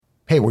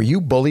Hey, were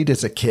you bullied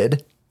as a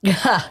kid?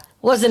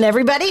 Wasn't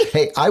everybody?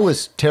 Hey, I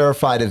was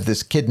terrified of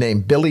this kid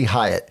named Billy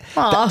Hyatt.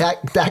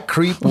 That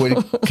creep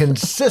would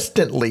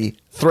consistently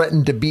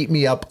threaten to beat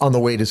me up on the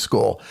way to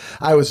school.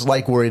 I was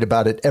worried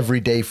about it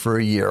every day for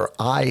a year.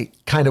 I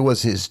kind of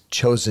was his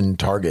chosen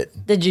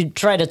target. Did you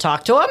try to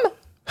talk to him?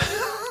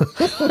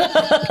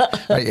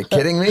 Are you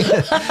kidding me?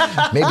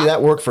 Maybe that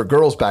worked for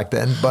girls back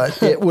then,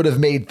 but it would have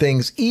made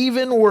things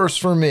even worse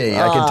for me.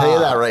 I can tell you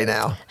that right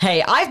now.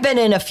 Hey, I've been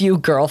in a few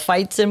girl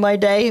fights in my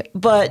day,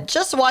 but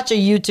just watch a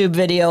YouTube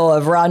video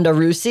of Ronda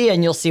Rousey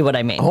and you'll see what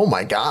I mean. Oh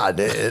my God,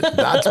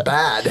 that's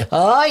bad.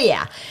 Oh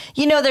yeah.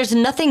 There's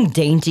nothing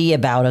dainty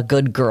about a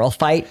good girl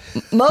fight.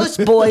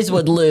 Most boys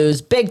would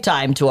lose big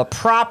time to a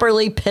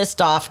properly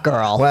pissed off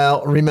girl.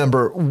 Well,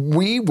 remember,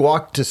 we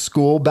walked to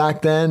school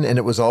back then and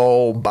it was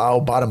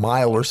about a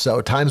mile or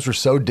so. Times were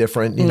so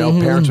different.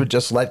 Parents would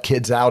just let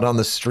kids out on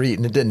the street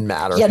and it didn't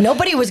matter. Yeah,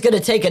 nobody was going to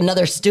take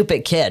another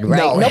stupid kid, right?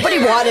 No. Nobody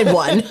wanted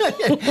one.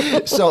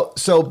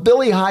 So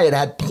Billy Hyatt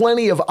had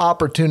plenty of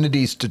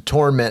opportunities to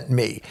torment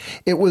me.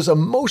 It was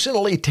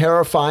emotionally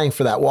terrifying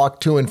for that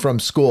walk to and from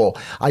school.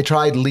 I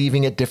tried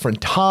leaving at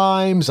different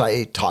times.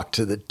 I talked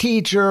to the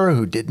teacher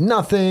who did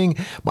nothing.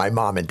 My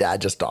mom and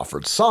dad just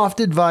offered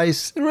soft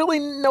advice. Really,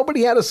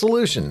 nobody had a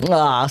solution.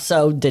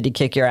 So did he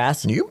kick your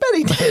ass? You bet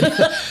he did.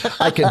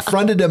 I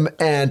confronted him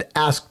and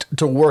asked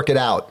to work it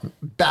out.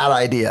 Bad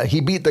idea.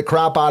 He beat the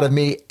crap out of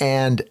me,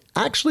 and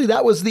actually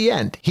that was the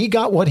end. He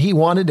got what he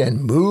wanted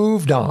and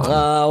moved on.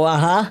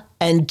 Oh,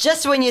 And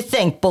just when you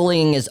think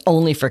bullying is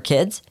only for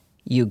kids,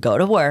 you go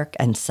to work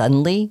and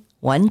suddenly,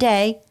 one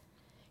day,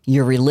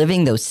 you're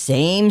reliving those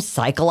same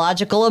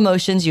psychological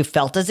emotions you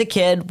felt as a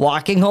kid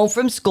walking home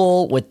from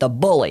school with the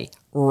bully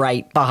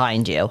right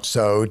behind you.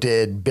 So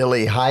did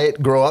Billy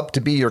Hyatt grow up to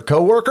be your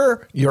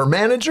coworker, your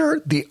manager,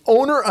 the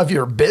owner of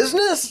your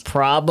business?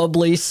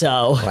 Probably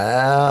so.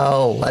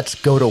 Well, let's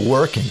go to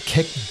work and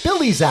kick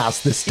Billy's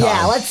ass this time.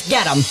 Yeah, let's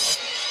get him.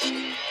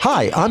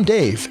 Hi, I'm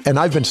Dave, and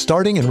I've been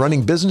starting and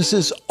running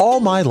businesses all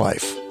my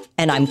life.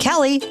 And I'm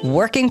Kelly,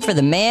 working for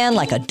the man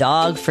like a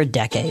dog for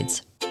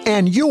decades.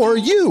 And you're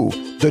you,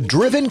 the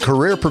driven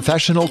career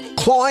professional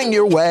clawing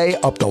your way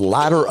up the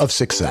ladder of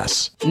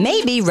success.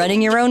 Maybe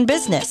running your own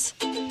business.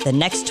 The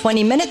next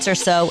 20 minutes or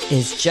so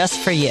is just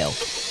for you.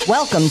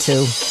 Welcome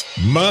to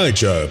My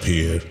job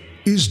here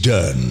is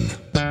done.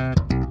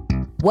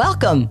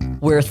 Welcome.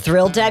 We're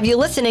thrilled to have you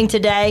listening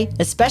today,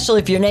 especially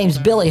if your name's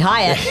Billy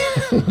Hyatt.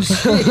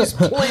 Jeez,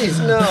 please,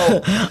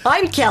 no.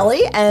 I'm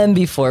Kelly, and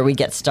before we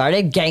get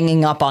started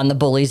ganging up on the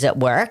bullies at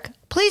work,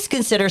 please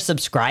consider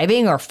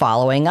subscribing or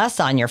following us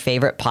on your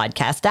favorite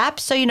podcast app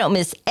so you don't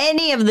miss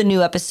any of the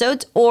new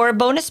episodes or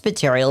bonus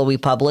material we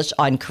publish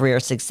on career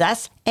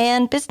success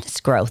and business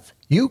growth.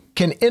 You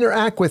can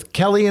interact with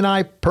Kelly and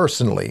I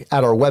personally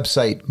at our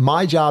website,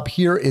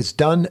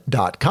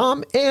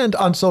 myjobhereisdone.com, and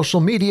on social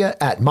media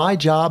at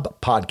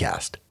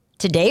myjobpodcast.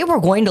 Today,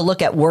 we're going to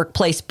look at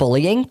workplace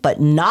bullying,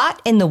 but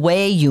not in the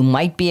way you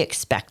might be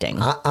expecting.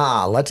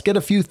 Let's get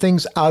a few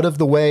things out of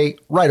the way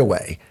right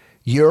away.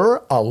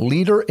 You're a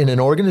leader in an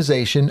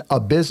organization, a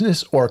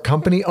business or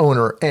company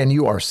owner, and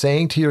you are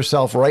saying to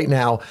yourself right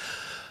now,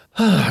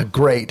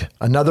 great,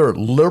 another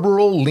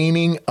liberal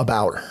leaning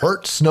about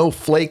hurt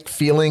snowflake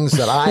feelings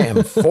that I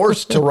am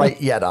forced to write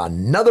yet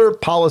another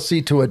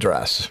policy to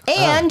address.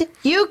 And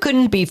you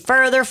couldn't be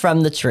further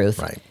from the truth.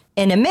 Right.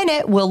 In a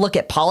minute, we'll look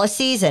at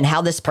policies and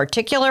how this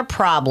particular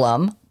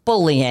problem,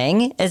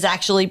 bullying, is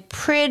actually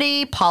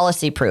pretty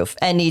policy-proof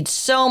and needs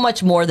so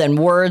much more than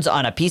words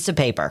on a piece of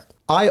paper.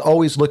 I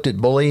always looked at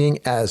bullying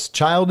as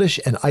childish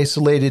and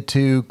isolated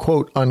to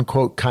quote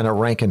unquote kind of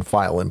rank and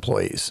file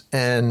employees,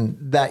 and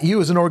that you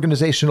as an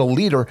organizational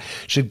leader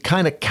should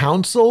kind of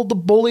counsel the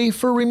bully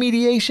for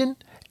remediation,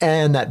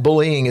 and that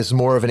bullying is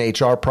more of an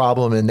HR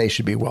problem and they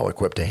should be well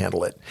equipped to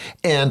handle it.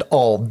 And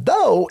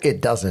although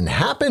it doesn't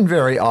happen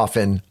very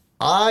often,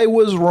 I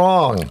was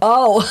wrong.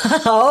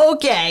 Oh,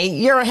 okay.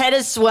 Your head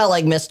is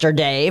swelling, Mr.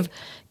 Dave.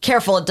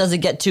 Careful it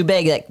doesn't get too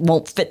big. It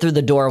won't fit through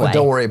the doorway.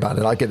 Don't worry about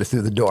it. I'll get it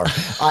through the door.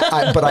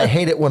 But I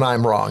hate it when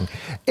I'm wrong.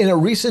 In a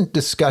recent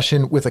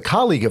discussion with a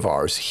colleague of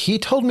ours, he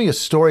told me a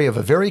story of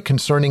a very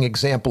concerning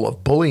example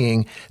of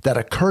bullying that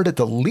occurred at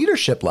the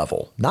leadership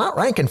level, not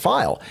rank and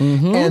file.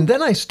 Mm-hmm. And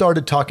then I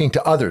started talking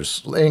to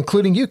others,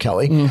 including you,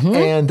 Kelly. Mm-hmm.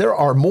 And there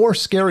are more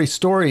scary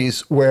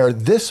stories where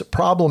this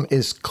problem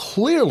is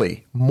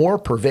clearly more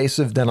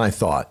pervasive than I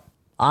thought.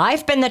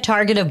 I've been the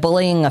target of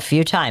bullying a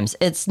few times.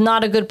 It's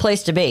not a good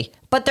place to be,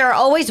 but there are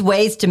always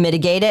ways to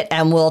mitigate it,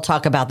 and we'll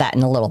talk about that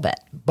in a little bit.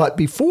 But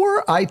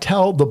before I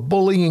tell the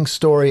bullying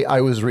story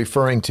I was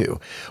referring to,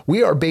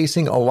 we are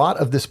basing a lot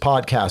of this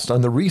podcast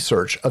on the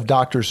research of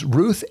Doctors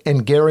Ruth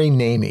and Gary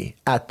Namey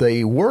at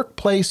the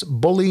Workplace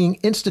Bullying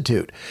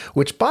Institute,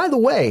 which, by the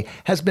way,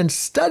 has been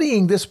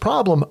studying this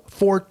problem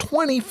for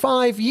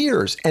 25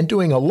 years and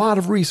doing a lot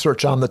of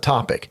research on the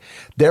topic.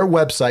 Their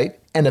website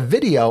and a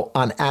video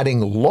on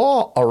adding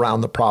law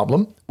around the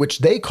problem, which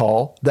they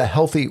call the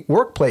Healthy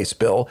Workplace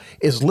Bill,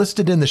 is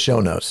listed in the show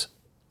notes.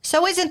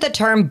 So isn't the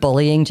term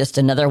bullying just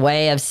another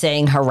way of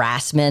saying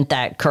harassment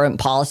that current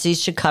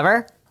policies should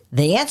cover?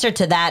 The answer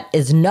to that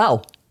is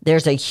no.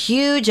 There's a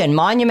huge and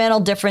monumental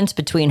difference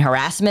between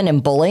harassment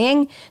and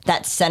bullying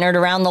that's centered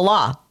around the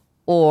law,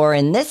 or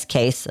in this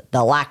case,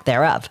 the lack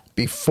thereof.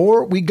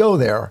 Before we go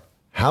there,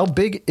 how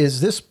big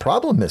is this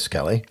problem, Miss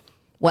Kelly?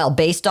 Well,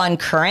 based on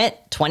current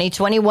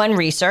 2021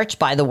 research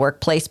by the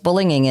Workplace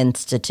Bullying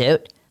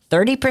Institute,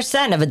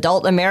 30% of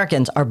adult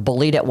Americans are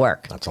bullied at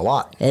work. That's a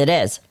lot. It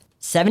is.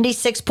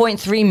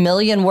 76.3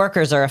 million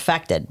workers are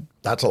affected.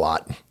 That's a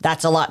lot.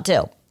 That's a lot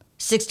too.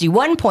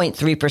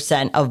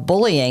 61.3% of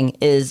bullying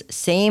is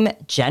same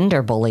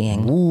gender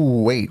bullying.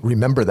 Ooh, wait,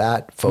 remember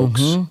that,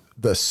 folks.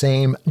 The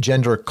same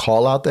gender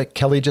call out that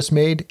Kelly just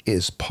made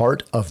is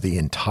part of the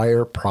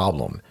entire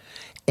problem.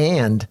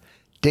 And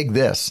dig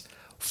this,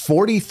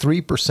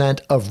 43%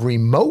 of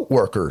remote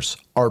workers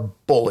are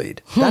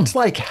bullied. That's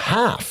like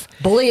half.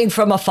 Bullying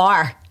from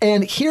afar.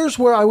 And here's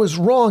where I was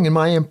wrong in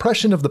my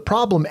impression of the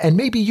problem, and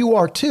maybe you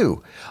are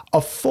too. A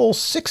full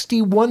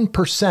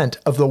 61%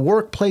 of the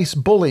workplace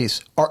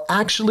bullies are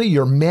actually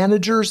your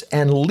managers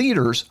and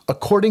leaders,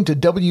 according to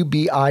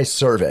WBI's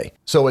survey.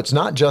 So it's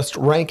not just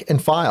rank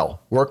and file.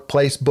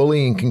 Workplace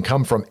bullying can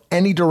come from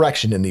any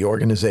direction in the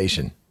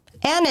organization.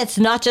 And it's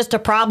not just a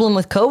problem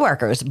with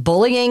coworkers.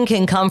 Bullying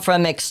can come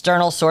from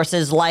external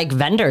sources like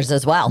vendors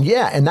as well.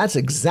 Yeah, and that's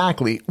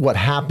exactly what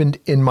happened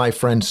in my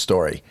friend's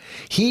story.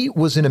 He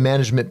was in a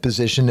management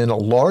position in a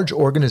large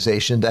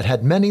organization that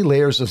had many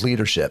layers of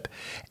leadership.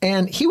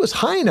 And he was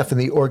high enough in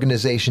the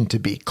organization to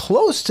be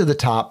close to the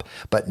top,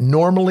 but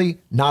normally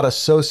not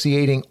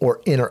associating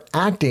or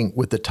interacting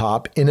with the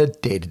top in a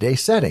day-to-day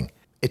setting.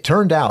 It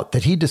turned out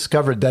that he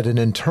discovered that an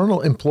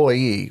internal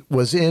employee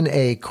was in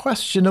a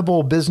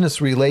questionable business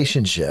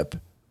relationship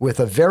with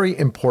a very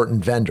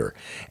important vendor,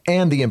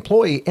 and the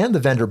employee and the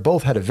vendor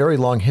both had a very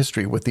long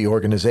history with the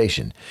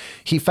organization.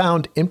 He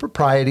found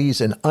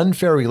improprieties and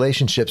unfair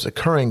relationships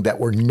occurring that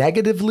were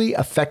negatively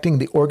affecting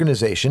the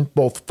organization,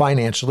 both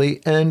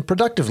financially and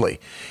productively.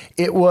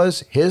 It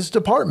was his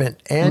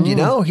department, and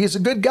he's a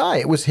good guy.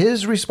 It was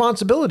his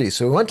responsibility,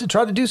 so he went to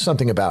try to do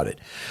something about it.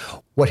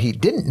 What he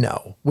didn't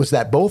know was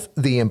that both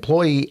the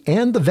employee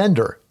and the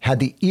vendor had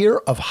the ear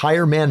of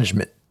higher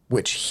management,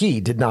 which he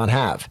did not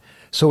have.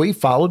 So he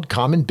followed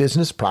common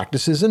business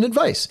practices and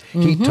advice.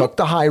 He took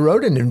the high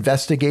road and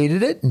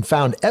investigated it and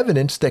found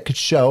evidence that could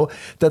show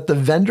that the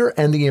vendor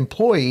and the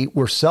employee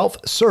were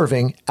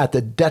self-serving at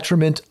the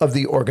detriment of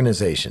the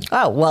organization.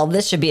 Oh, well,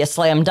 this should be a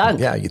slam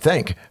dunk. Yeah, you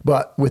think.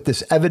 But with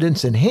this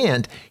evidence in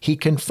hand, he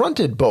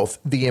confronted both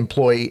the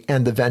employee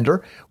and the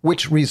vendor,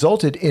 which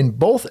resulted in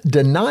both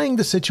denying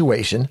the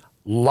situation,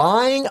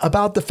 lying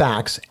about the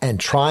facts, and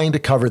trying to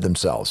cover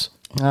themselves.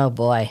 Oh,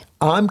 boy.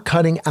 I'm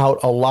cutting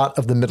out a lot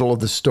of the middle of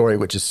the story,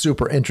 which is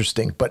super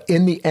interesting. But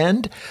in the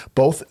end,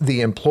 both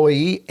the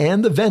employee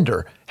and the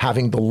vendor,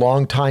 having the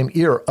longtime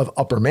ear of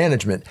upper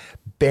management,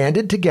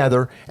 banded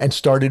together and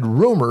started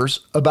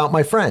rumors about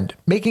my friend,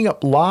 making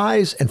up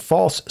lies and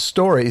false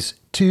stories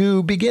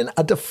to begin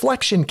a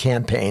deflection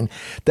campaign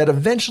that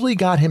eventually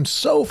got him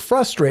so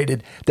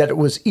frustrated that it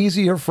was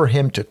easier for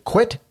him to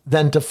quit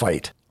than to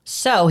fight.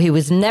 So he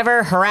was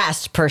never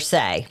harassed per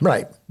se.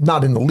 Right.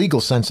 Not in the legal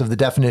sense of the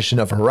definition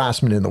of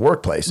harassment in the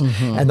workplace.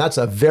 And that's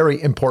a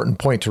very important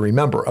point to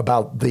remember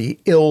about the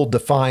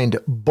ill-defined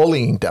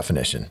bullying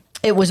definition.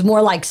 It was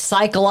more like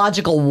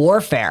psychological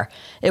warfare.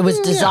 It was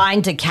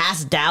designed to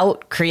cast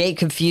doubt, create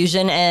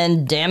confusion,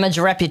 and damage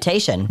a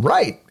reputation.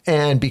 Right.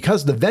 And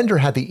because the vendor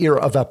had the ear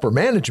of upper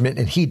management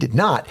and he did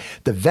not,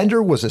 the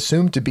vendor was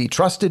assumed to be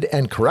trusted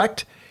and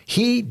correct.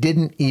 He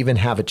didn't even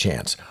have a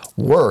chance.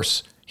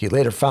 Worse, he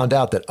later found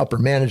out that upper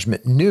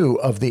management knew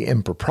of the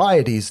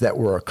improprieties that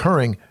were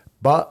occurring,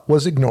 but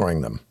was ignoring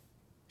them.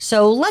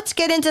 So let's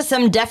get into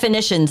some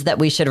definitions that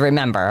we should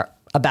remember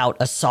about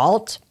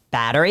assault,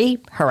 battery,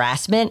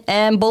 harassment,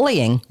 and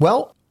bullying.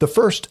 Well, the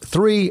first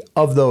three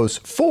of those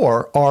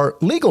four are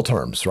legal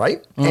terms,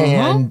 right?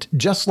 And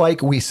just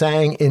like we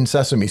sang in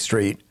Sesame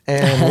Street,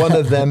 and one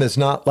of them is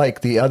not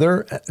like the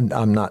other.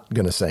 I'm not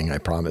going to sing, I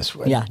promise.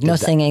 Yeah, no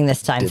singing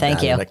this time.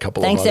 Thank you.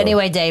 Thanks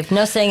anyway, Dave.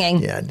 No singing.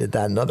 Yeah, I did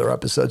that in other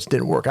episodes.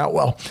 Didn't work out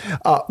well.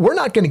 We're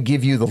not going to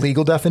give you the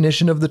legal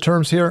definition of the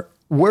terms here.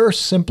 We're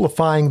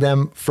simplifying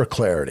them for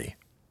clarity.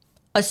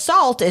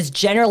 Assault is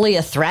generally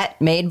a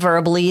threat made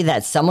verbally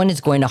that someone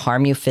is going to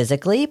harm you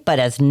physically, but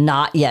has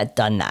not yet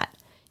done that.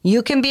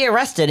 You can be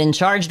arrested and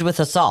charged with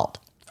assault.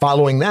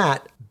 Following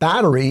that,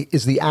 battery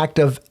is the act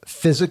of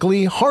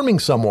physically harming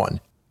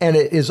someone, and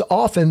it is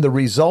often the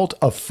result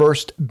of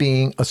first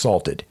being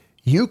assaulted.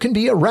 You can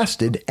be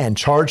arrested and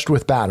charged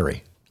with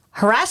battery.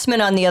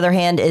 Harassment, on the other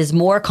hand, is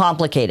more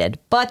complicated,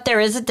 but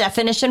there is a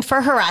definition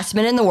for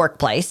harassment in the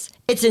workplace.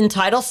 It's in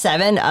Title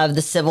VII of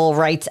the Civil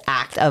Rights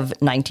Act of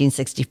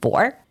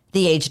 1964,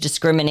 the Age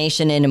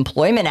Discrimination in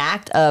Employment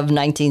Act of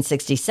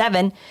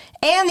 1967,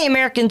 and the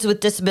Americans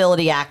with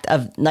Disability Act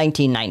of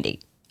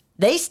 1990.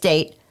 They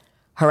state,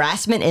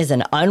 harassment is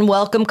an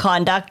unwelcome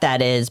conduct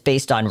that is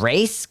based on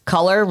race,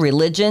 color,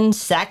 religion,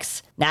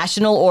 sex,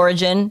 national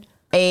origin,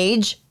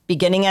 age,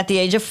 beginning at the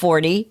age of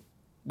 40,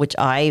 which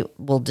I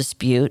will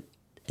dispute.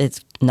 It's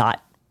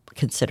not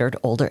considered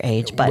older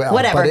age, but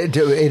whatever. But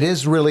it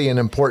is really an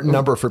important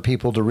number for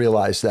people to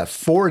realize that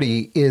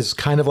 40 is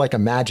kind of like a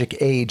magic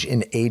age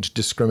in age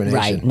discrimination.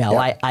 Right. No,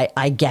 Yeah.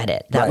 I get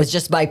it. That was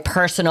just my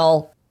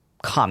personal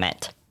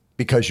comment.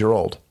 Because you're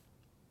old.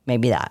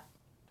 Maybe that.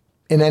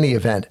 In any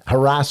event,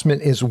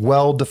 harassment is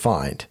well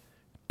defined.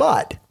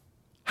 But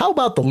how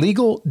about the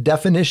legal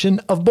definition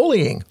of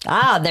bullying?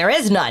 There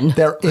is none.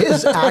 There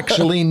is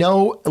actually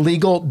no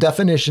legal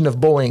definition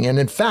of bullying. And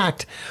in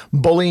fact,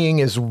 bullying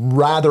is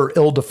rather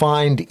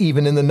ill-defined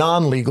even in the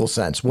non-legal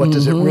sense. What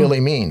does it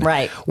really mean?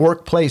 Right.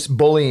 Workplace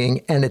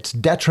bullying and its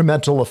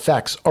detrimental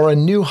effects are a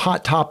new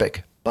hot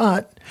topic,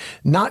 but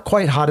not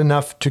quite hot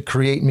enough to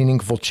create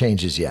meaningful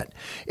changes yet.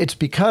 It's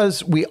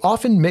because we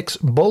often mix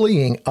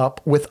bullying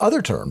up with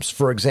other terms.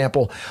 For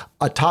example,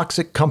 a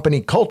toxic company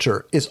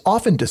culture is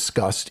often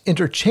discussed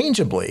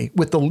interchangeably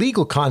with the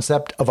legal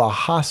concept of a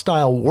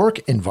hostile work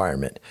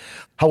environment.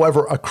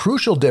 However, a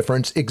crucial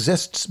difference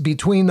exists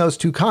between those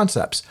two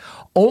concepts.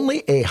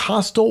 Only a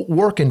hostile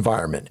work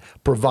environment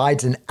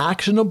provides an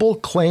actionable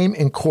claim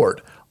in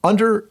court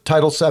under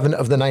Title VII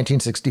of the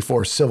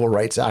 1964 Civil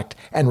Rights Act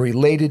and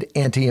related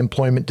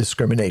anti-employment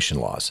discrimination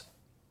laws.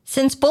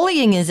 Since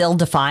bullying is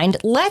ill-defined,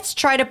 let's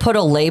try to put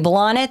a label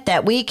on it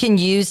that we can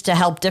use to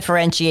help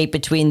differentiate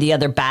between the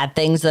other bad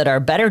things that are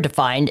better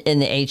defined in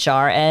the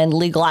HR and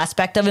legal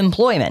aspect of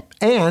employment.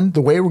 And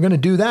the way we're going to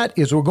do that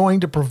is we're going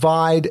to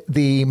provide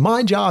the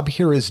 "my job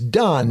here is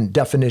done"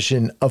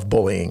 definition of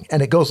bullying.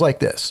 And it goes like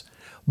this.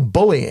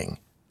 Bullying: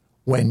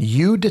 when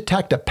you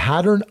detect a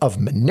pattern of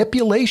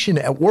manipulation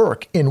at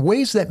work in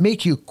ways that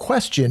make you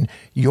question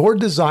your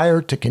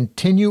desire to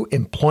continue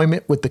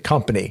employment with the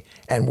company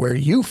and where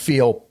you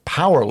feel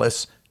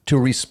powerless to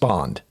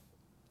respond.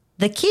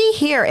 The key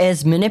here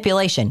is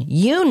manipulation.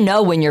 You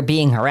know when you're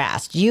being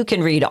harassed. You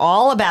can read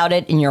all about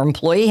it in your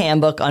employee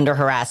handbook under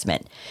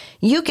harassment.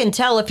 You can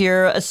tell if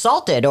you're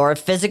assaulted or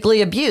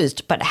physically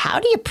abused, but how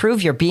do you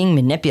prove you're being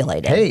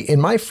manipulated? Hey, in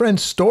my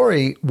friend's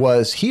story,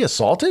 was he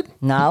assaulted?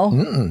 No.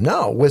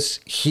 No. Was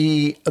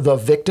he the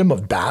victim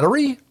of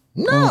battery?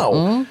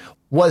 No.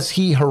 Was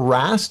he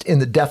harassed in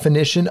the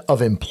definition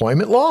of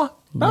employment law?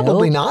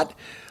 Probably not.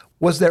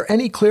 Was there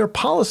any clear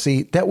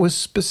policy that was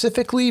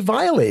specifically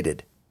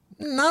violated?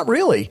 Not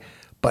really.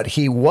 But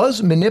he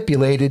was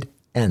manipulated,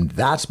 and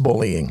that's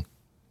bullying.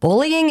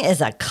 Bullying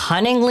is a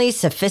cunningly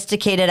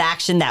sophisticated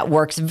action that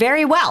works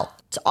very well.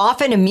 It's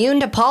often immune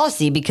to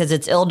policy because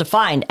it's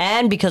ill-defined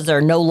and because there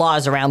are no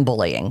laws around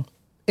bullying.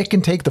 It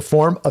can take the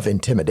form of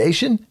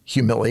intimidation,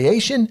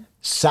 humiliation,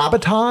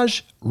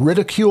 sabotage,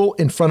 ridicule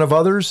in front of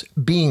others,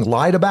 being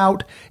lied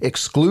about,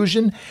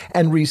 exclusion,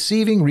 and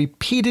receiving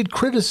repeated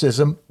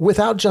criticism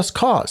without just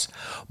cause.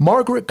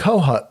 Margaret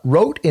Kohut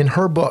wrote in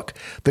her book,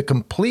 The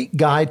Complete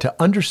Guide to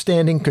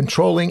Understanding,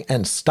 Controlling,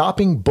 and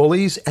Stopping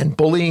Bullies and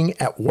Bullying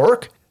at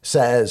Work,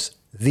 says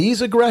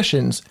these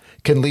aggressions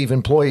can leave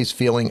employees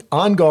feeling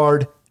on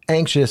guard,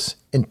 anxious,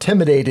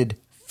 intimidated,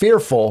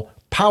 fearful,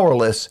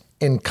 powerless,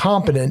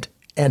 incompetent,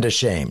 and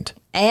ashamed.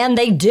 And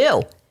they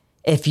do.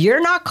 If you're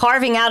not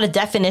carving out a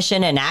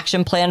definition and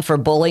action plan for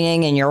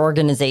bullying in your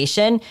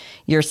organization,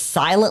 you're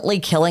silently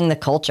killing the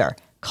culture,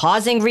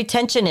 causing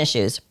retention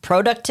issues,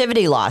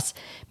 productivity loss,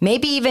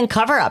 maybe even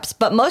cover-ups.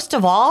 But most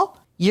of all,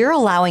 you're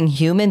allowing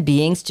human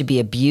beings to be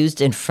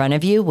abused in front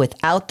of you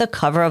without the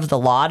cover of the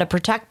law to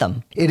protect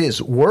them. It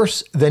is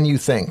worse than you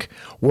think.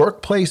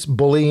 Workplace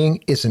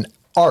bullying is an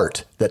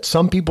art that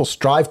some people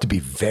strive to be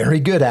very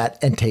good at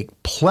and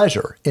take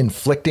pleasure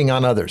inflicting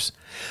on others.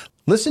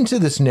 Listen to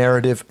this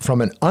narrative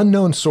from an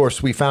unknown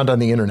source we found on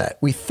the internet.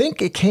 We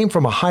think it came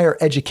from a higher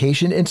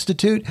education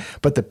institute,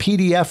 but the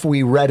PDF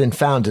we read and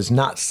found does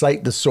not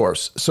cite the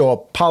source, so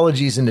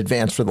apologies in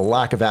advance for the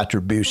lack of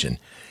attribution.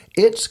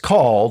 It's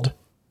called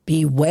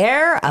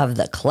Beware of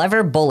the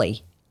Clever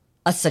Bully.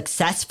 A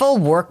successful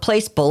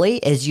workplace bully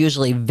is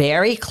usually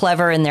very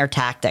clever in their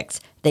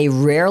tactics. They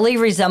rarely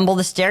resemble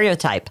the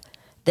stereotype.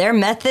 Their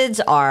methods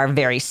are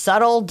very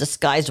subtle,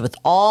 disguised with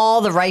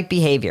all the right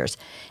behaviors.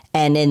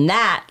 And in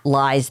that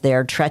lies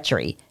their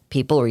treachery.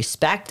 People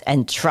respect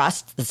and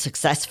trust the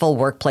successful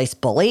workplace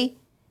bully,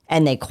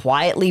 and they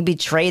quietly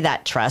betray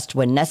that trust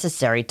when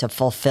necessary to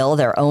fulfill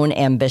their own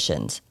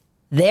ambitions.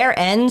 Their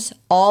ends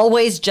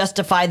always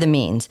justify the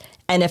means,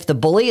 and if the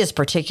bully is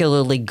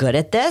particularly good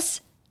at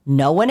this,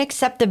 no one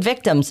except the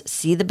victims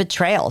see the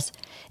betrayals.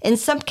 In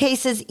some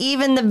cases,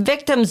 even the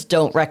victims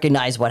don't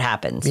recognize what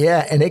happens.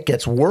 Yeah, and it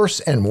gets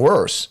worse and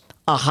worse.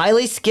 A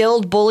highly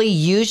skilled bully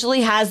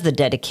usually has the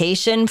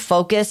dedication,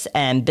 focus,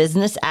 and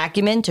business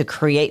acumen to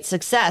create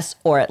success,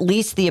 or at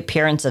least the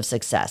appearance of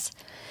success.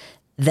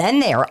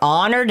 Then they are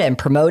honored and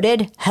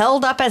promoted,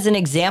 held up as an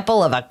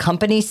example of a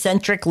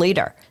company-centric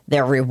leader.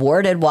 They're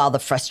rewarded while the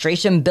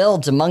frustration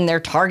builds among their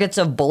targets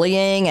of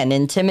bullying and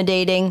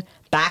intimidating,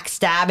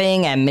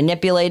 backstabbing, and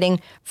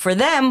manipulating. For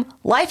them,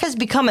 life has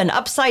become an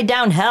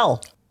upside-down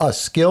hell. A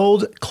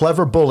skilled,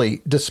 clever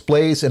bully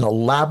displays an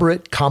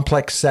elaborate,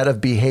 complex set of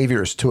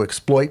behaviors to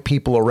exploit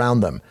people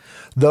around them.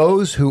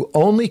 Those who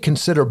only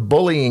consider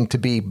bullying to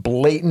be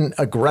blatant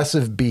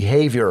aggressive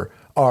behavior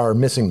are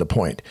missing the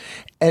point.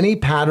 Any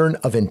pattern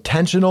of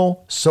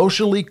intentional,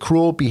 socially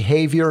cruel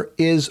behavior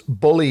is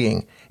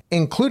bullying,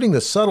 including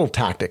the subtle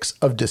tactics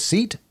of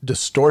deceit,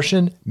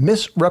 distortion,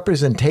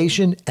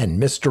 misrepresentation, and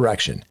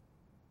misdirection.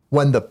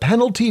 When the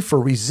penalty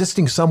for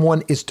resisting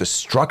someone is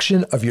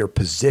destruction of your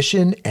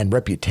position and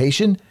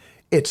reputation,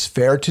 it's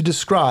fair to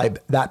describe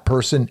that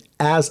person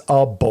as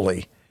a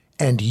bully.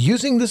 And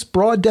using this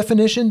broad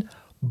definition,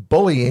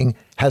 bullying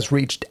has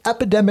reached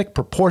epidemic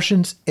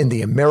proportions in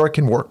the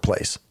American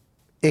workplace.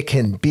 It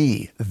can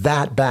be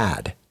that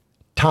bad.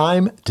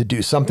 Time to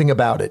do something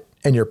about it,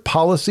 and your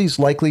policies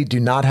likely do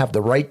not have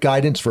the right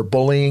guidance for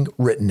bullying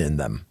written in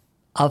them.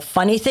 A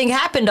funny thing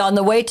happened on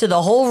the way to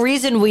the whole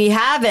reason we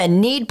have and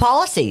need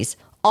policies.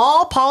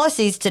 All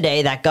policies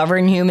today that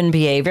govern human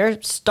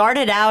behavior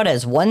started out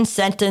as one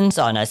sentence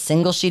on a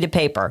single sheet of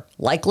paper,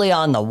 likely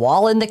on the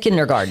wall in the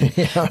kindergarten.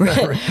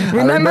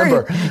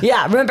 Remember?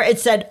 Yeah, remember it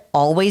said,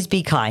 always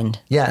be kind.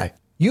 Yeah,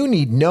 you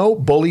need no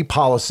bully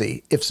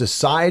policy if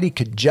society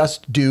could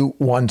just do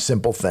one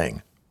simple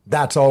thing.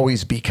 That's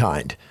always be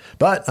kind.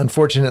 But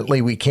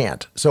unfortunately, we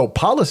can't. So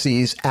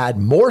policies add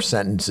more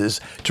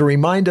sentences to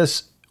remind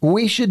us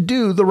we should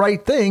do the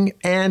right thing,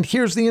 and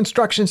here's the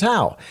instructions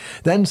how.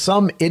 Then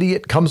some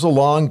idiot comes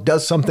along,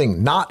 does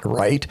something not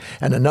right,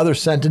 and another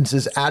sentence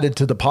is added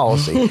to the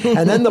policy.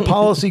 And then the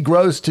policy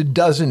grows to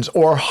dozens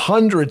or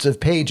hundreds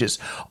of pages,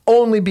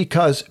 only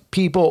because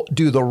people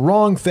do the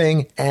wrong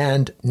thing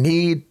and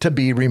need to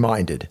be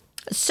reminded.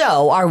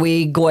 So, are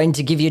we going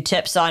to give you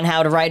tips on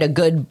how to write a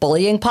good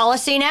bullying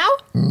policy now?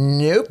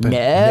 Nope.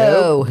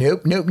 No.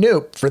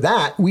 Nope. For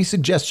that, we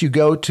suggest you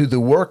go to the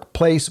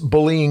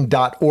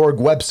workplacebullying.org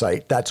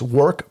website. That's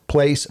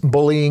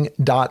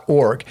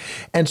workplacebullying.org.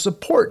 And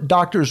support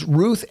Doctors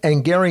Ruth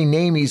and Gary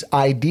Namey's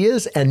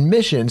ideas and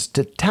missions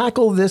to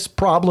tackle this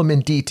problem in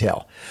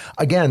detail.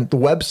 Again, the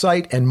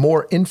website and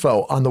more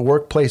info on the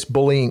Workplace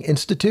Bullying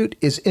Institute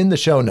is in the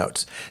show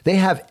notes. They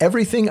have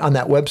everything on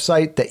that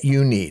website that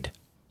you need.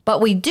 But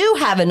we do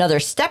have another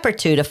step or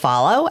two to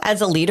follow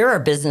as a leader or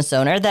business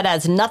owner that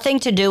has nothing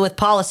to do with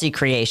policy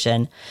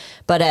creation,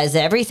 but has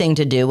everything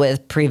to do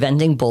with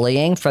preventing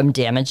bullying from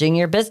damaging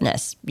your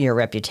business, your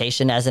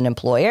reputation as an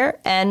employer,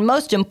 and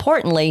most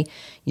importantly,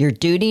 your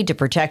duty to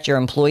protect your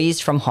employees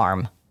from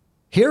harm.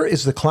 Here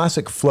is the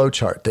classic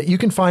flowchart that you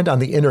can find on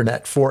the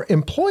internet for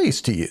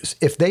employees to use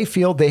if they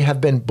feel they have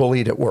been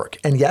bullied at work.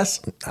 And yes,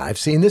 I've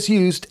seen this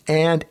used,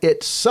 and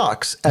it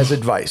sucks as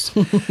advice.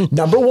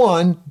 Number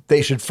one,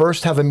 they should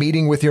first have a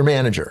meeting with your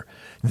manager.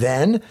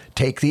 Then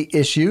take the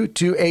issue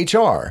to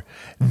HR.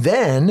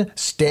 Then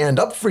stand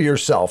up for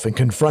yourself and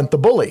confront the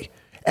bully.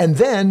 And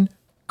then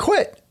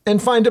quit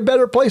and find a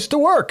better place to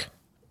work.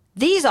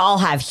 These all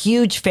have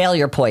huge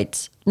failure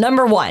points.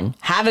 Number one,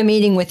 have a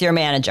meeting with your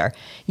manager.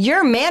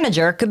 Your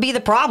manager could be the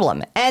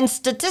problem, and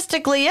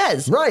statistically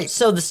is. Right.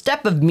 So the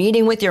step of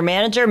meeting with your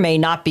manager may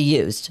not be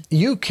used.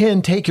 You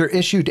can take your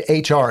issue to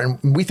HR,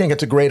 and we think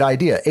it's a great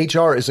idea.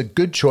 HR is a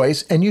good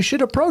choice, and you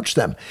should approach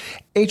them.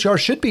 HR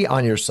should be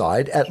on your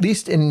side, at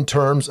least in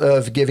terms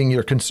of giving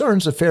your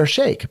concerns a fair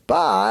shake.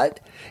 But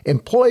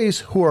employees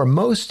who are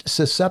most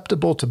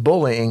susceptible to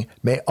bullying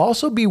may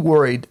also be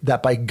worried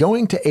that by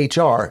going to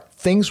HR,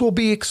 things will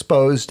be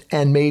exposed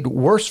and made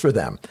worse for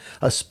them,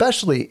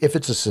 especially if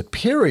it's a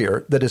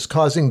superior that is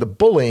causing the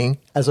bullying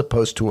as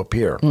opposed to a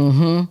peer.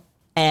 Mm-hmm.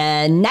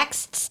 And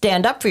next,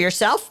 stand up for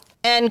yourself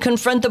and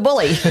confront the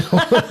bully. You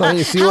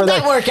see How'd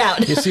that work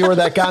out? You see where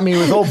that got me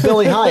with old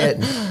Billy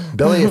Hyatt.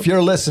 Billy, if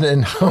you're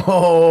listening,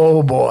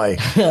 oh boy.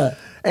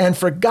 And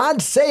for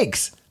God's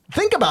sakes,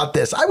 think about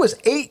this. I was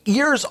 8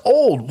 years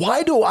old.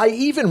 Why do I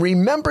even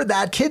remember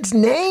that kid's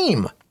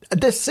name?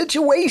 The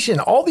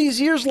situation all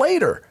these years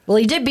later. Well,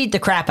 he did beat the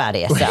crap out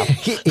of you, so.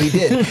 He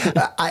did.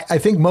 I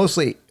think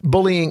mostly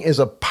bullying is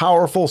a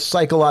powerful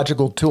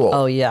psychological tool.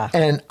 Oh, yeah.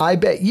 And I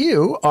bet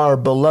you, our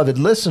beloved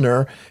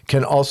listener,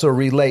 can also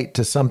relate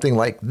to something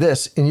like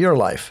this in your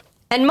life.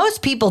 And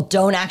most people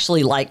don't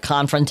actually like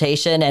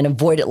confrontation and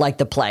avoid it like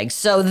the plague.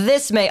 So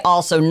this may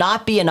also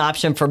not be an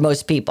option for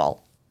most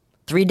people.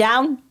 3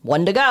 down,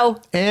 1 to go.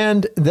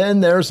 And then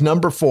there's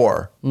number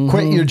 4,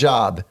 quit your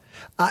job.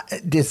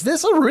 Is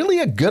this really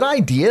a good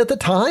idea at the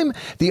time?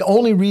 The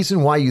only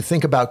reason why you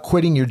think about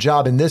quitting your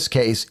job in this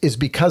case is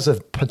because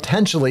of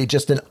potentially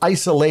just an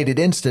isolated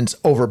instance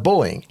over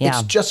bullying. Yeah.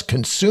 It's just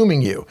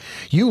consuming you.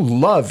 You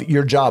love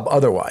your job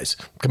otherwise.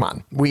 Come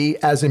on. We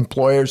as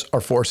employers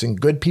are forcing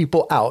good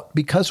people out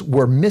because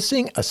we're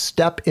missing a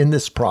step in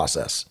this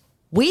process.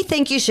 We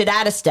think you should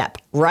add a step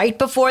right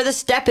before the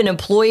step an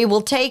employee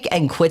will take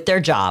and quit their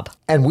job.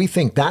 And we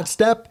think that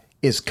step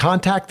is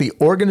contact the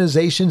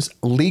organization's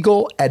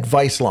legal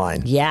advice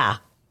line. Yeah.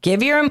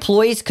 Give your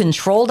employees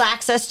controlled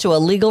access to a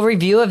legal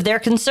review of their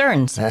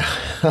concerns. I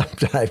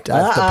have to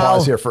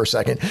pause here for a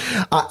second.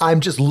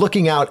 I'm just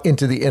looking out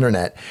into the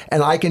internet,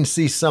 and I can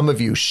see some of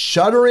you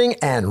shuddering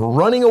and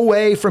running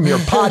away from your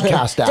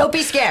podcast app. Don't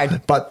be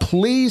scared. But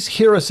please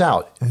hear us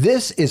out.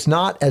 This is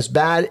not as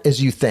bad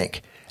as you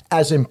think.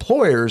 As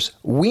employers,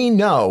 we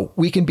know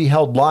we can be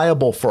held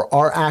liable for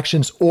our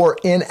actions or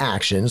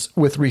inactions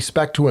with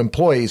respect to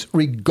employees,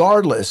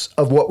 regardless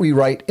of what we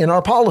write in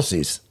our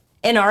policies.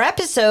 In our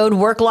episode,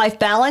 Work-Life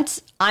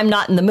Balance, I'm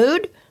Not in the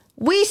Mood,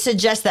 we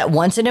suggest that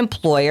once an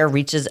employer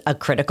reaches a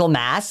critical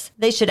mass,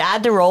 they should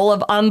add the role of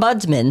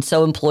ombudsman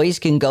so employees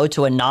can go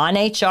to a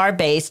non-HR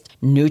based,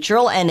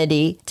 neutral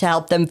entity to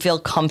help them feel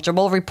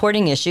comfortable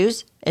reporting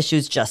issues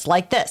just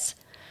like this.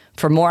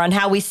 For more on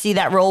how we see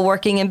that role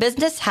working in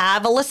business,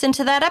 have a listen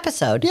to that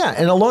episode. Yeah,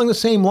 and along the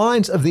same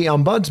lines of the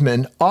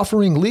ombudsman,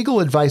 offering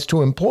legal advice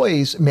to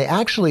employees may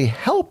actually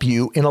help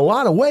you in a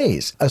lot of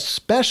ways,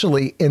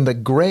 especially in the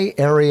gray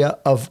area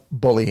of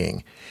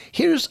bullying.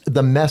 Here's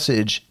the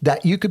message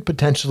that you could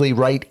potentially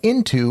write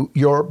into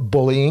your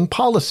bullying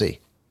policy.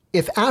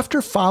 If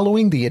after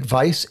following the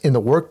advice in the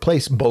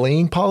workplace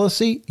bullying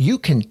policy, you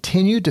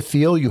continue to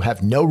feel you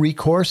have no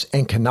recourse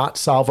and cannot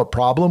solve a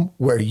problem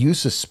where you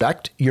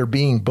suspect you're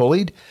being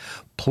bullied,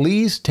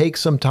 please take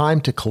some time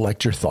to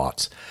collect your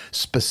thoughts.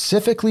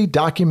 Specifically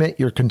document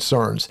your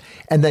concerns,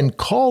 and then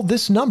call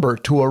this number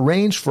to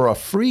arrange for a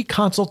free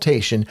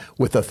consultation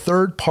with a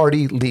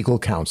third-party legal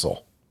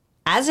counsel.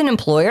 As an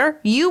employer,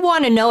 you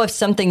want to know if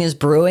something is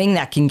brewing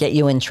that can get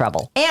you in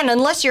trouble. And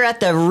unless you're at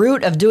the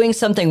root of doing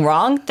something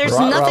wrong, there's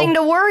nothing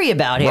to worry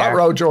about here.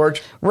 Ruh-roh,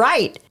 George.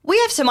 Right. We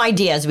have some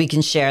ideas we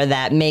can share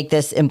that make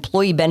this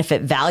employee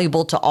benefit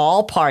valuable to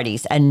all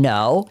parties. And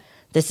no,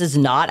 this is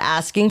not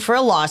asking for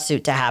a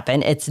lawsuit to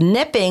happen. It's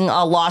nipping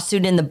a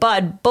lawsuit in the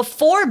bud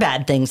before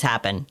bad things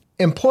happen.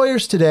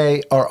 Employers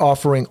today are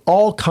offering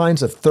all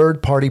kinds of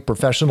third-party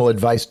professional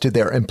advice to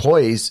their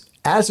employees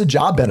as a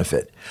job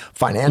benefit.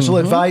 Financial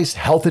advice,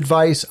 health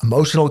advice,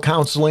 emotional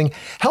counseling,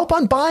 help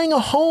on buying a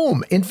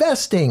home,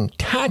 investing,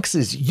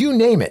 taxes, you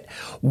name it.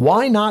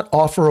 Why not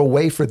offer a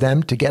way for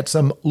them to get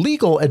some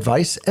legal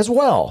advice as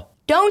well?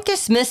 Don't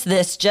dismiss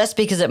this just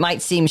because it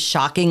might seem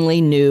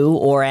shockingly new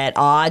or at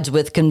odds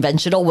with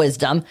conventional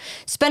wisdom.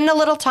 Spend a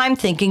little time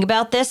thinking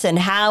about this and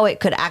how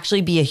it could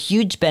actually be a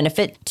huge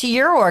benefit to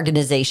your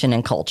organization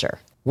and culture.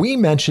 We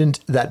mentioned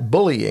that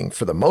bullying,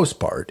 for the most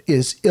part,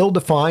 is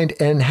ill-defined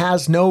and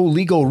has no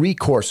legal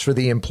recourse for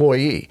the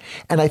employee.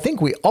 And I think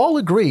we all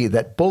agree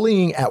that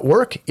bullying at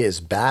work is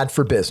bad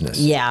for business.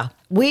 Yeah,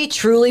 we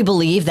truly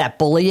believe that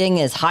bullying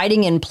is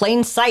hiding in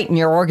plain sight in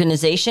your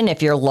organization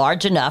if you're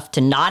large enough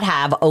to not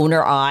have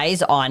owner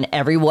eyes on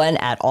everyone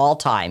at all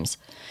times.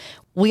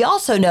 We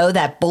also know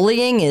that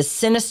bullying is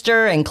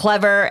sinister and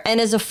clever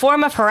and is a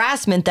form of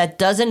harassment that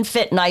doesn't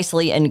fit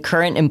nicely in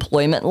current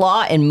employment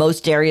law in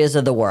most areas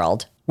of the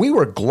world. We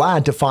were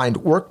glad to find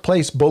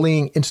Workplace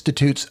Bullying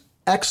Institute's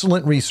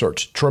excellent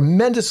research,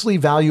 tremendously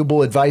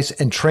valuable advice,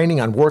 and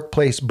training on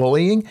workplace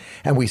bullying,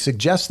 and we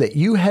suggest that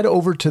you head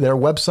over to their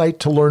website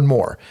to learn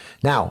more.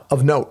 Now,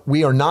 of note,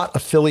 we are not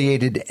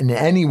affiliated in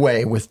any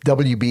way with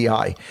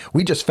WBI.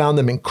 We just found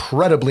them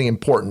incredibly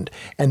important,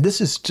 and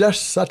this is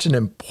just such an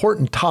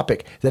important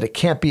topic that it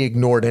can't be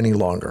ignored any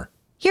longer.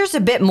 Here's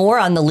a bit more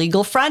on the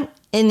legal front.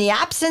 In the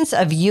absence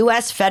of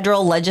U.S.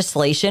 federal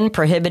legislation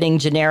prohibiting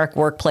generic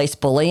workplace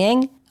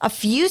bullying, a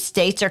few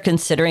states are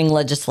considering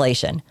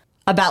legislation.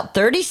 About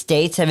 30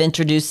 states have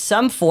introduced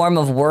some form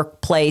of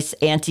workplace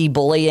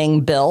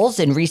anti-bullying bills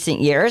in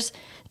recent years.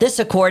 This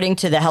according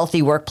to the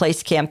Healthy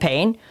Workplace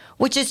Campaign,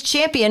 which is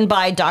championed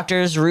by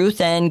Drs. Ruth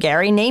and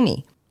Gary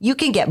Namey. You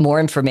can get more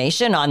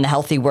information on the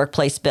Healthy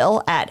Workplace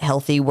Bill at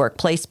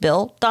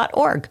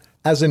healthyworkplacebill.org.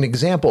 As an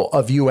example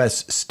of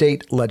U.S.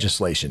 state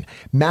legislation,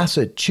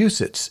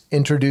 Massachusetts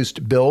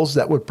introduced bills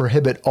that would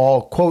prohibit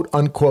all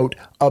quote-unquote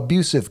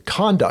abusive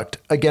conduct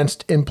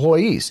against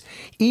employees,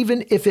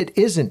 even if it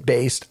isn't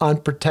based on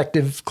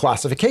protective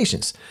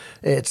classifications.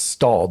 It's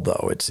stalled,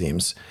 though, it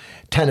seems.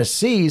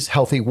 Tennessee's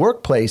Healthy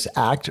Workplace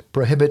Act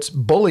prohibits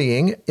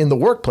bullying in the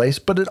workplace,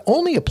 but it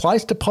only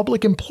applies to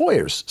public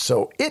employers,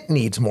 so it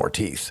needs more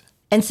teeth.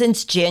 And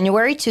since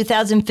January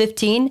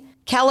 2015,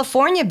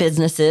 California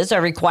businesses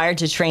are required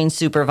to train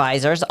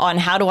supervisors on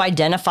how to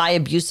identify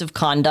abusive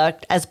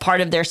conduct as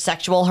part of their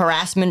sexual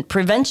harassment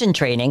prevention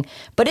training,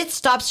 but it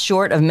stops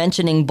short of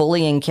mentioning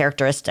bullying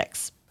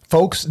characteristics.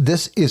 Folks,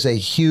 this is a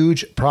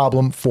huge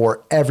problem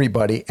for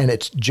everybody, and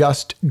it's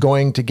just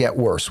going to get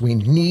worse. We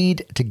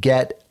need to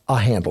get a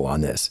handle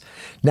on this.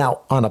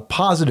 Now, on a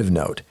positive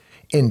note,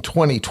 in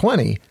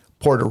 2020,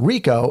 Puerto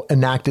Rico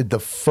enacted the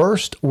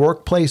first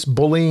workplace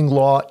bullying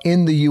law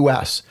in the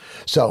U.S.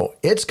 So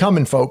it's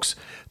coming, folks.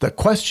 The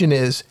question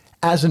is,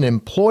 as an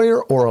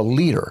employer or a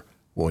leader,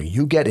 will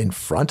you get in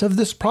front of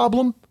this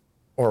problem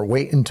or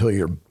wait until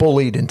you're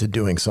bullied into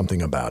doing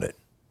something about it?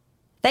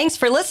 Thanks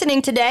for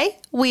listening today.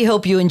 We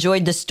hope you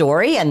enjoyed the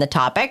story and the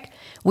topic.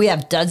 We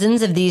have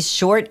dozens of these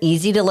short,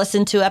 easy to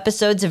listen to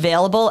episodes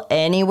available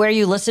anywhere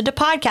you listen to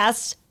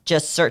podcasts.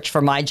 Just search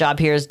for My Job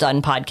Here Is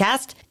Done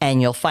podcast,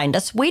 and you'll find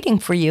us waiting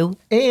for you.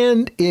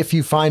 And if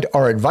you find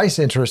our advice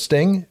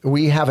interesting,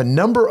 we have a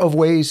number of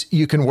ways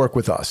you can work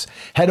with us.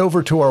 Head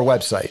over to our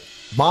website,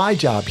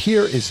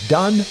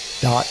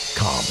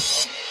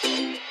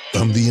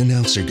 myjobhereisdone.com. I'm the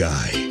announcer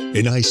guy,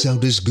 and I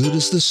sound as good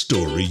as the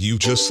story you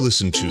just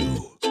listened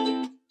to.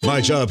 My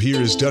Job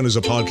Here is Done as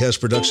a podcast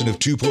production of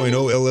 2.0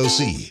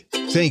 LLC.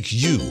 Thank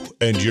you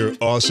and your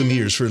awesome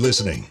ears for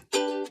listening.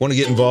 Want to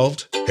get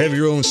involved? Have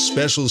your own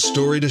special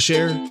story to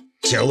share?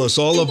 Tell us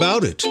all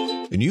about it,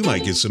 and you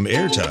might get some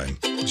airtime,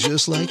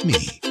 just like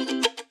me.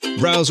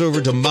 Browse over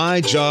to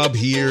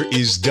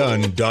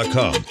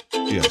myjobhereisdone.com.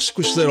 Yeah,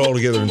 squish that all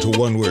together into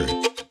one word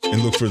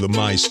and look for the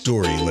My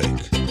Story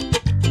link.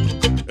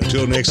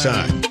 Until next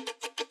time,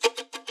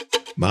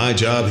 my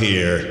job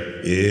here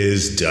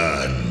is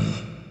done.